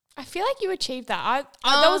I feel like you achieved that.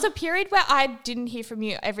 There was a period where I didn't hear from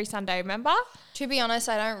you every Sunday, remember? to be honest,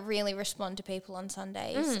 I don't really respond to people on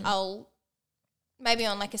Sundays. I'll maybe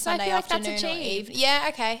on like a Sunday feel like that's afternoon or achieved. evening. Yeah,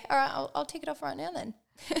 okay. All right, I'll tick it off right now then.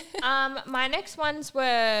 My next ones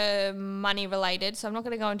were money related, so I'm not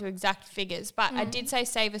going to go into exact figures, but I did say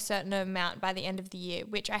save a certain amount by the end of the year,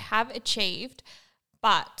 which I have achieved,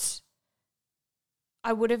 but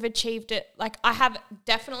I would have achieved it. Like I have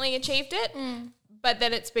definitely achieved it, but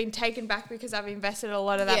then it's been taken back because I've invested a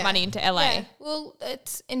lot of that Yeah. money into LA. Yeah. Well,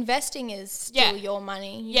 it's investing is still your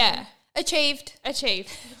money. you Yeah. know. Achieved. Achieved.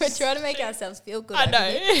 We're trying to make ourselves feel good. I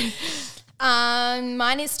over here. know.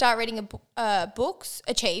 Mine is start reading books.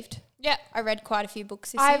 Achieved. Yeah. I read quite a few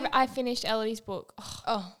books this year. I finished Elodie's book.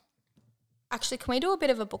 Oh, actually, can we do a bit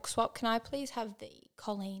of a book swap? Can I please have the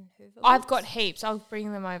Colleen Hoover? I've books? got heaps. I'll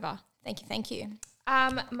bring them over. Thank you.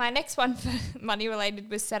 My next one for money related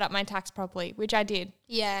was set up my tax properly, which I did.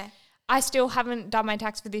 Yeah. I still haven't done my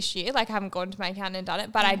tax for this year. Like I haven't gone to my accountant and done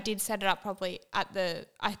it, but I did set it up properly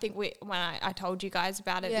when I told you guys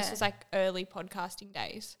about it. Yeah. This was like early podcasting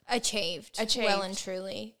days. Achieved. Achieved. Well and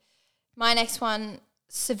truly. My next one,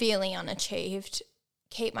 severely unachieved.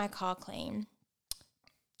 Keep my car clean.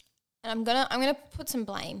 And I'm gonna put some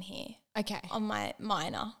blame here Okay. on my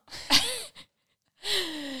minor.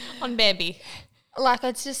 On Bambi. Like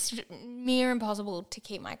it's just near impossible to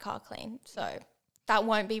keep my car clean. So that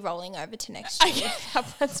won't be rolling over to next year. Okay,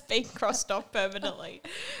 that one's been crossed off permanently.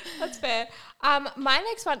 That's fair. My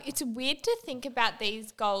next one, it's weird to think about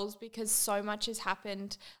these goals because so much has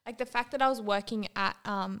happened. Like the fact that I was working at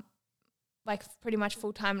like pretty much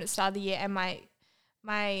full time at the start of the year, and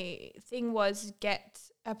my thing was get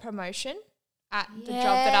a promotion at the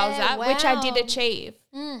job that I was at, which I did wow. achieve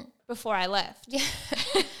before I left. Yeah.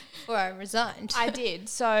 Before I resigned. I did.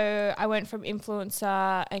 So I went from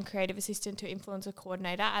influencer and creative assistant to influencer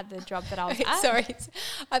coordinator at the job that I was at. Sorry.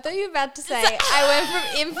 I thought you were about to say I went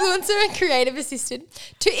from influencer and creative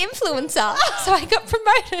assistant to influencer. So I got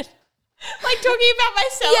promoted. Like talking about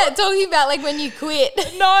myself. Yeah, talking about like when you quit.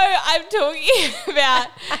 No, I'm talking about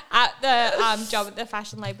at the job at the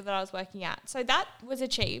fashion label that I was working at. So that was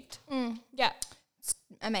achieved. Yeah.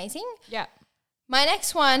 Amazing. Yeah. My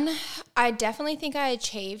next one, I definitely think I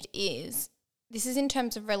achieved is this is in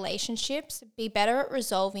terms of relationships, be better at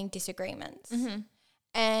resolving disagreements.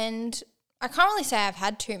 And I can't really say I've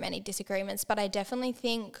had too many disagreements, but I definitely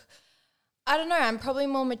think, I don't know, I'm probably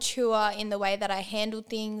more mature in the way that I handle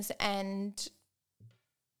things, and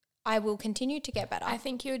I will continue to get better. I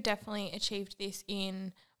think you definitely achieved this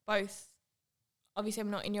in both. Obviously,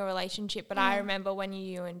 I'm not in your relationship, but I remember when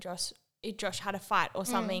you and Josh had a fight or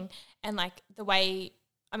something, and like the way,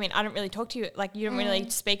 I mean, I don't really talk to you, like you don't really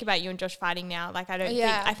speak about you and Josh fighting now. Like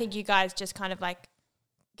I think you guys just kind of like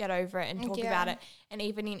get over it and talk about it. And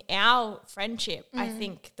even in our friendship, I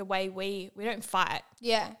think the way we don't fight.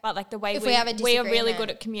 Yeah. But like the way if we have a we are really disagreement. good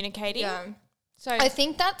at communicating. Yeah. So I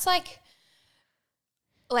think that's like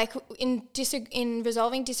in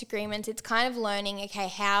resolving disagreements, it's kind of learning, okay,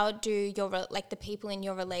 how do the people in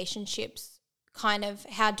your relationships kind of,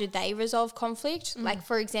 how do they resolve conflict? Like,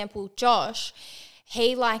 for example, Josh,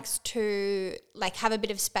 he likes to like have a bit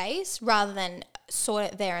of space rather than sort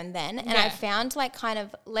it there and then. And I found like kind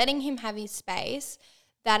of letting him have his space,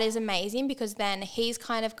 that is amazing, because then he's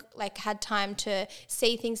kind of like had time to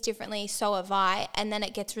see things differently, so have I, and then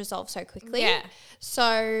it gets resolved so quickly. Yeah.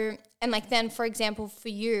 So, and like then, for example, for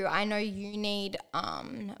you, I know you need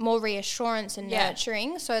more reassurance and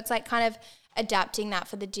nurturing. So it's like kind of adapting that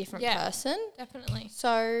for the different person. definitely.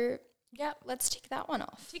 So let's tick that one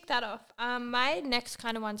off. Tick that off. My next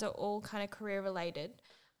kind of ones are all kind of career related.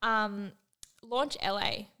 Launch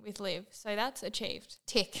LA with Liv. So that's achieved.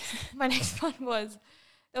 Tick. My next one was,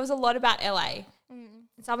 there was a lot about LA.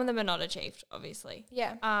 Some of them are not achieved, obviously.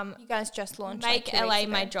 Yeah. You guys just launched Make like 2 LA weeks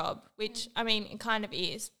ago. my job, which I mean, it kind of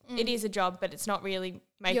is. It is a job, but it's not really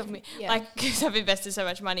making me Yeah. like, because I've invested so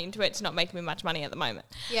much money into it. It's not making me much money at the moment.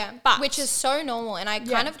 Yeah, But- which is so normal. And I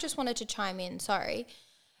kind of just wanted to chime in, sorry.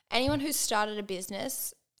 Anyone who's started a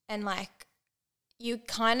business and like, you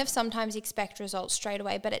kind of sometimes expect results straight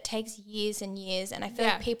away, but it takes years and years. And I feel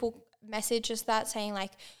like people message us that saying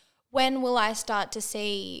like, when will I start to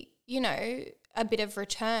see, you know, a bit of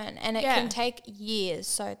return? And it can take years.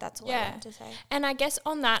 So that's all I wanted to say. And I guess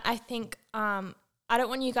on that, I think I don't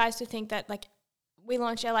want you guys to think that like we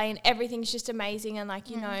launched LA and everything's just amazing and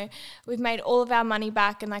like, you know, we've made all of our money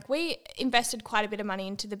back, and like we invested quite a bit of money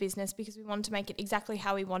into the business because we wanted to make it exactly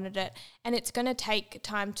how we wanted it. And it's going to take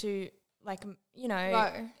time to like, you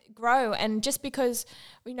know, grow. And just because,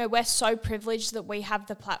 you know, we're so privileged that we have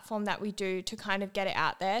the platform that we do to kind of get it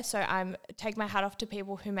out there. So I'm take my hat off to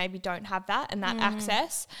people who maybe don't have that and that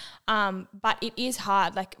access. But it is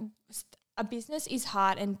hard. Like a business is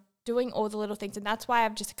hard, and doing all the little things. And that's why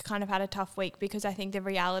I've just kind of had a tough week, because I think the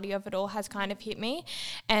reality of it all has kind of hit me,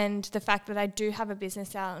 and the fact that I do have a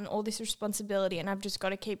business out and all this responsibility, and I've just got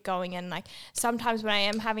to keep going. And like sometimes when I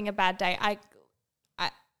am having a bad day,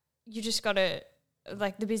 you just got to,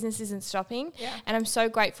 like, the business isn't stopping. Yeah. And I'm so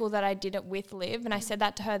grateful that I did it with Liv. And I said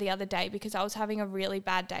that to her the other day, because I was having a really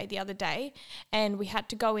bad day the other day, and we had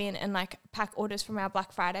to go in and like pack orders from our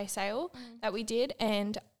Black Friday sale that we did.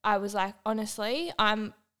 And I was like, honestly,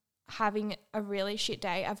 I'm having a really shit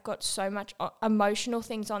day. I've got so much emotional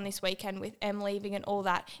things on this weekend with Em leaving and all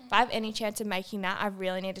that. If I have any chance of making that, I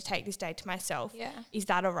really need to take this day to myself. Yeah. Is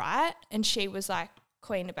that all right? And she was like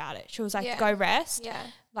queen about it. She was like, Yeah. go rest. Yeah.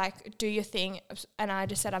 Like, do your thing. And I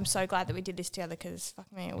just said, I'm so glad that we did this together, because fuck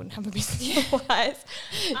me, I wouldn't have a business otherwise.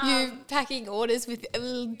 You packing orders with a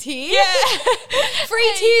little tears? Yeah.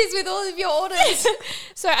 Free tears with all of your orders.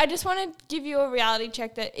 So I just want to give you a reality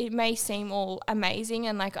check that it may seem all amazing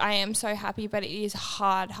and like I am so happy, but it is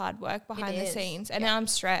hard work behind the is. scenes, and I'm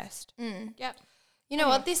stressed. Yep. You know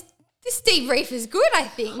what? This debrief is good, I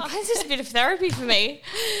think. Oh, this is a bit of therapy for me.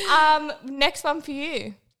 Next one for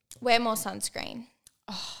you. Wear more sunscreen.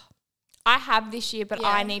 I have this year, but Yeah.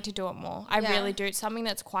 I need to do it more. I Yeah. really do. It's something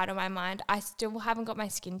that's quite on my mind. I still haven't got my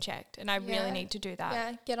skin checked, and I really Yeah. need to do that.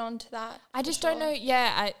 Yeah, get on to that. I just don't know.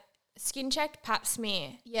 Yeah, skin checked, pap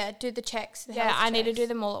smear. Yeah, do the checks. The Yeah, health I need to checks. do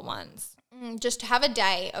them all at once. Just have a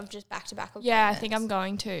day of just back-to-back appointments. Yeah, I think I'm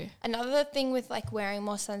going to. Another thing with like wearing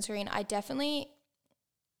more sunscreen,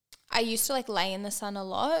 I used to like lay in the sun a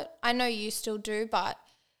lot. I know you still do, but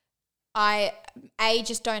I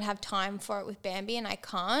just don't have time for it with Bambi, and I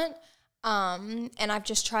can't. And I've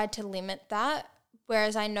just tried to limit that.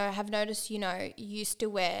 Whereas have noticed, you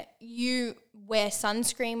wear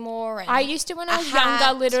sunscreen more. And I used to, when I a was hat.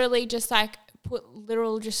 younger, literally just like put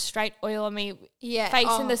just straight oil on me,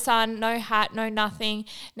 face in the sun, no hat, no nothing.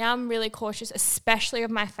 Now I'm really cautious, especially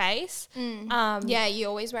of my face. Yeah, you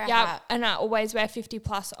always wear a Yeah, hat. and I always wear 50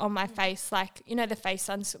 plus on my face. Like, you know, the face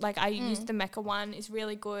suns, like I use the Mecca one, is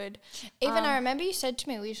really good. Even I remember you said to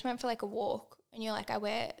me, we just went for like a walk and you're like, I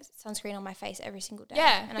wear sunscreen on my face every single day.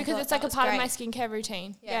 Yeah, and because it's like a part of my skincare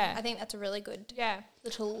routine. Yeah. I think that's a really good Yeah.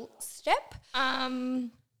 little step.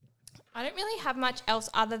 I don't really have much else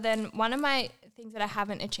other than one of my things that I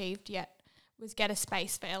haven't achieved yet was get a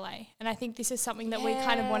space for LA. And I think this is something that we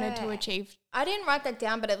kind of wanted to achieve. I didn't write that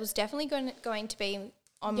down, but it was definitely going to be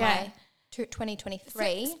on my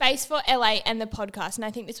 2023. Space for LA and the podcast. And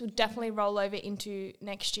I think this will definitely roll over into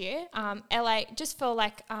next year. LA, just for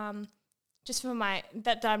like, just for my,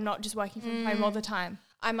 that I'm not just working from home all the time.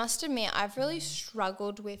 I must admit, I've really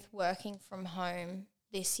struggled with working from home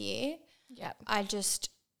this year. Yeah.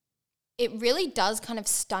 It really does kind of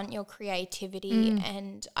stunt your creativity,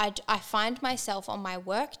 and I find myself on my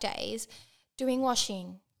work days doing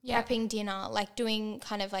washing, prepping dinner, like doing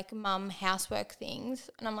kind of like mum housework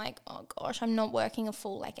things, and I'm like, oh gosh, I'm not working a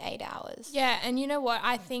full like 8 hours. Yeah, and you know what?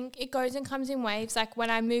 I think it goes and comes in waves. Like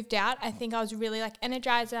when I moved out, I think I was really like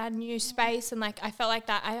energized. I had a new space, and like I felt like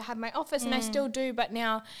that I had my office, and I still do. But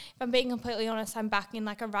now, if I'm being completely honest, I'm back in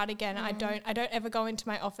like a rut again. I don't ever go into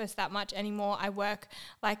my office that much anymore. I work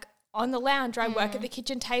like on the lounge, or I work at the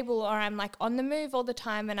kitchen table, or I'm like on the move all the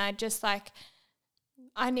time, and I just like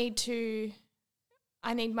I need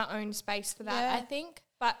my own space for that, I think.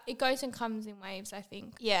 But it goes and comes in waves, I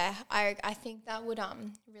think. Yeah, I think that would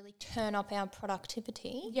really turn up our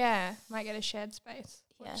productivity. Yeah, might get a shared space.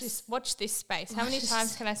 Watch this space. How many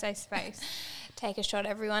times can I say space? Take a shot,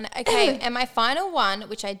 everyone. Okay, and my final one,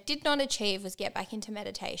 which I did not achieve, was get back into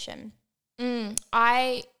meditation.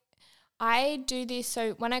 I do this,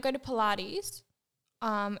 so when I go to Pilates,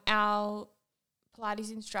 our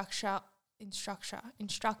Pilates instructor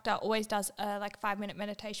always does a like 5-minute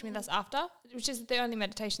meditation with us after, which is the only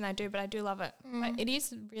meditation I do, but I do love it. Like, it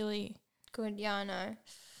is really good. Yeah, I know.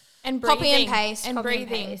 And breathing. Copy and paste. And copy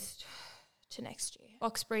breathing. And paste to next year.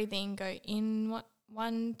 Box breathing, go in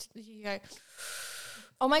you go.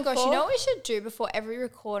 Oh my gosh, you know what we should do before every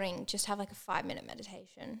recording? Just have like a 5-minute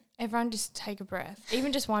meditation. Everyone just take a breath.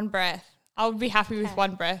 Even just one breath. I'll be happy with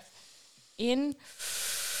one breath. In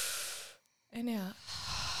and out.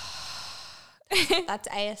 That's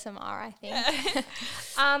ASMR, I think.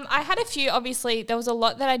 I had a few, obviously, there was a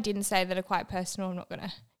lot that I didn't say that are quite personal. I'm not going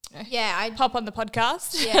to pop on the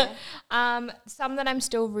podcast. Yeah. Some that I'm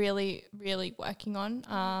still really, really working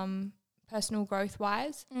on, personal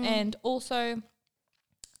growth-wise. And also,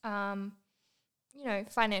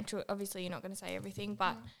 financial, obviously you're not going to say everything,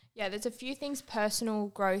 but there's a few things, personal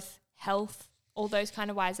growth, health, all those kind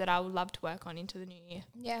of ways that I would love to work on into the new year.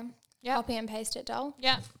 Yeah. Copy and paste it, doll.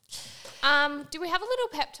 Yeah. Do we have a little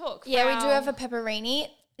pep talk? Yeah, we do have a pepperini.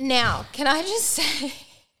 Now, can I just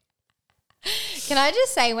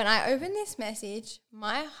say when I opened this message,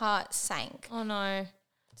 my heart sank. Oh no. Am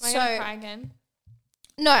I going to cry again?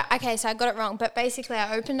 No, okay, so I got it wrong. But basically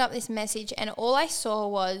I opened up this message and all I saw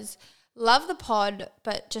was, love the pod,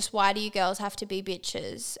 but just why do you girls have to be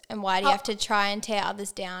bitches? And why do you have to try and tear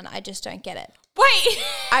others down? I just don't get it. Wait.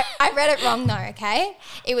 I read it wrong though, okay?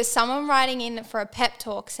 It was someone writing in for a pep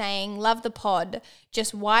talk saying, love the pod,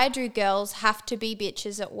 just why do girls have to be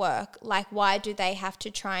bitches at work? Like, why do they have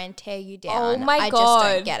to try and tear you down? Oh my God. I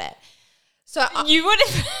just don't get it. So you would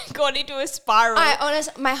have gone into a spiral.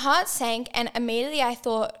 My heart sank and immediately I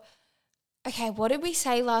thought, okay, what did we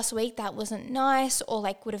say last week that wasn't nice or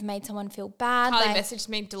like would have made someone feel bad? Carly like, messaged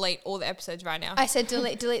me, delete all the episodes right now. I said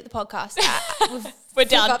delete the podcast. We're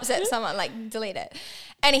done. Upset someone, like delete it.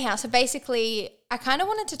 Anyhow, so basically I kind of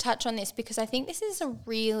wanted to touch on this because I think this is a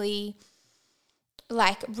really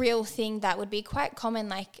like real thing that would be quite common,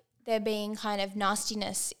 like there being kind of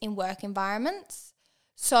nastiness in work environments.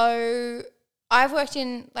 So I've worked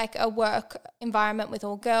in like a work environment with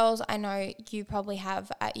all girls. I know you probably have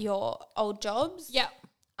at your old jobs. Yep.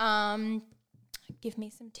 Give me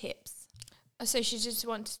some tips. So she just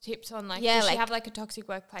wants tips on like, does she have like a toxic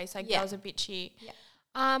workplace, like girls are bitchy? Yeah.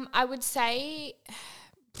 I would say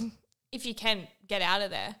if you can get out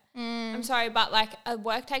of there. I'm sorry, but like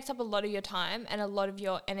work takes up a lot of your time and a lot of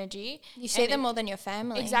your energy. You see them more than your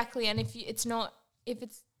family. Exactly. And if it's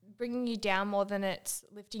bringing you down more than it's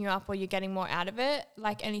lifting you up or you're getting more out of it,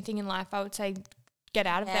 like anything in life, I would say get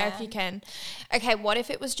out of there if you can. Okay, what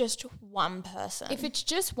if it was just one person? If it's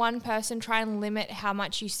just one person, try and limit how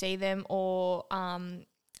much you see them or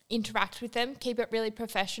interact with them. Keep it really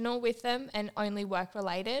professional with them and only work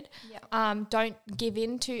related. Yeah. Don't give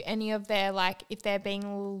in to any of their, like, if they're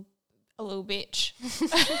being a little bitch.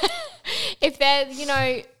 If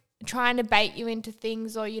they're, trying to bait you into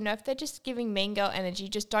things or, if they're just giving mean girl energy,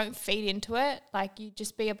 just don't feed into it. Like, you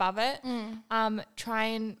just be above it. Try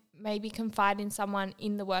and maybe confide in someone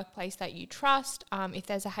in the workplace that you trust, if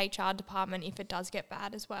there's a HR department, if it does get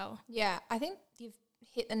bad as well. Yeah, I think you've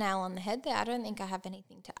hit the nail on the head there. I don't think I have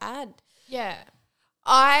anything to add. Yeah.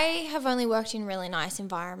 I have only worked in really nice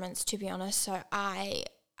environments, to be honest, so I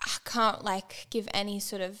can't like give any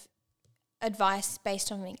sort of advice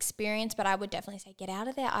based on experience, but I would definitely say get out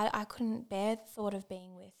of there. I couldn't bear the thought of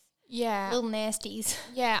being with little nasties.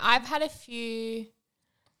 Yeah, I've had a few,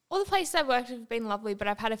 all the places I've worked with have been lovely, but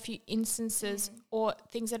I've had a few instances or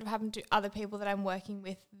things that have happened to other people that I'm working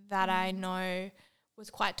with that I know was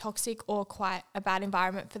quite toxic or quite a bad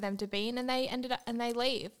environment for them to be in, and they ended up and they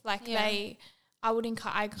leave. Like I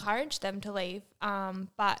encourage them to leave.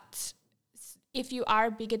 But if you are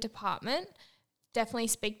a bigger department, definitely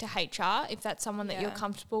speak to HR if that's someone that you're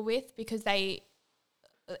comfortable with, because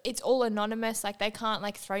it's all anonymous. Like they can't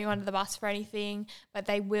like throw you under the bus for anything, but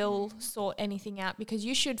they will sort anything out, because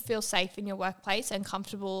you should feel safe in your workplace and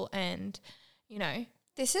comfortable, and you know.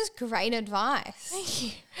 This is great advice. Thank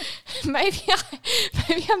you. Maybe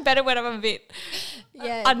I'm better when I'm a bit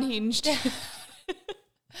unhinged. So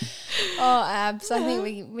I think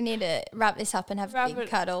we need to wrap this up and have a big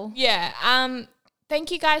cuddle. Yeah.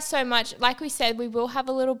 Thank you guys so much. Like we said, we will have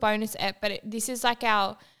a little bonus ep, but this is like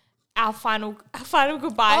our final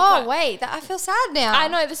goodbye. Oh wait, I feel sad now. I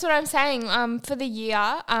know, that's what I'm saying. For the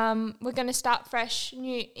year, we're gonna start fresh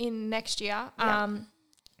new in next year.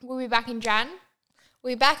 We'll be back in Jan.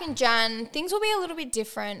 We're back in Jan. Things will be a little bit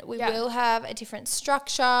different. We will have a different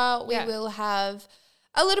structure. We will have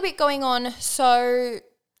a little bit going on. So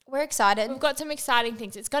we're excited. We've got some exciting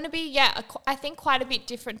things. It's going to be, I think quite a bit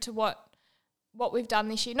different to what we've done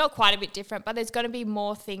this year. Not quite a bit different, but there's going to be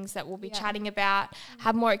more things that we'll be chatting about,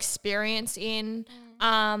 have more experience in.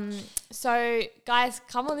 So guys,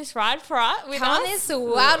 come on this ride for us. Come on this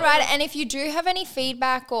wild ride. And if you do have any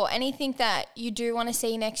feedback or anything that you do want to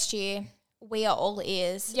see next year, we are all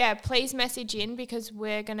ears. Yeah, please message in, because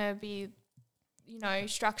we're going to be,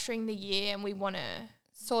 structuring the year and we want to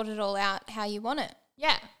sort it all out how you want it.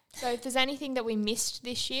 Yeah. So if there's anything that we missed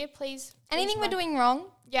this year, please. Anything we're doing wrong?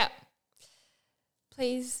 Yeah.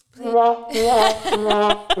 Please. If you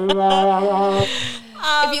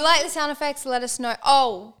like the sound effects, let us know.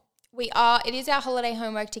 Oh, it is our holiday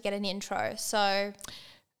homework to get an intro. So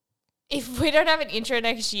if we don't have an intro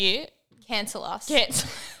next year, cancel us.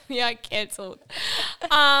 Yeah, cancelled.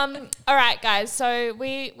 All right, guys. So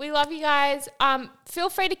we love you guys. Feel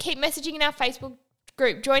free to keep messaging in our Facebook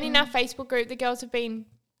group. Join in our Facebook group. The girls have been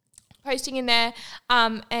posting in there,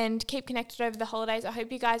 and keep connected over the holidays. I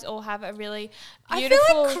hope you guys all have a really beautiful... I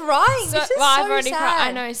feel like crying. This is so I've already sad. cried.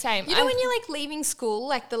 I know, same. You know when you're like leaving school,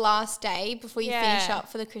 like the last day before you finish up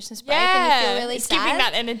for the Christmas break, and you feel really sad? It's giving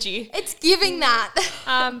that energy. It's giving that.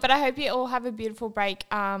 But I hope you all have a beautiful break,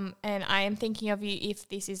 and I am thinking of you if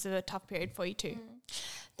this is a tough period for you too.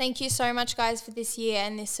 Thank you so much, guys, for this year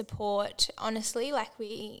and this support. Honestly, like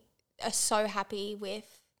we are so happy with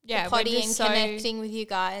the potty and connecting with you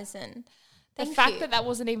guys, and the fact that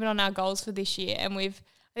wasn't even on our goals for this year, and I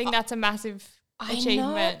think that's a massive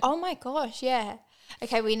achievement. Oh my gosh, yeah.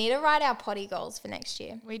 Okay, we need to write our potty goals for next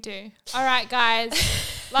year. We do. All right, guys.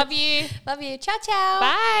 Love you. Love you. Ciao, ciao.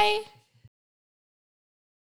 Bye.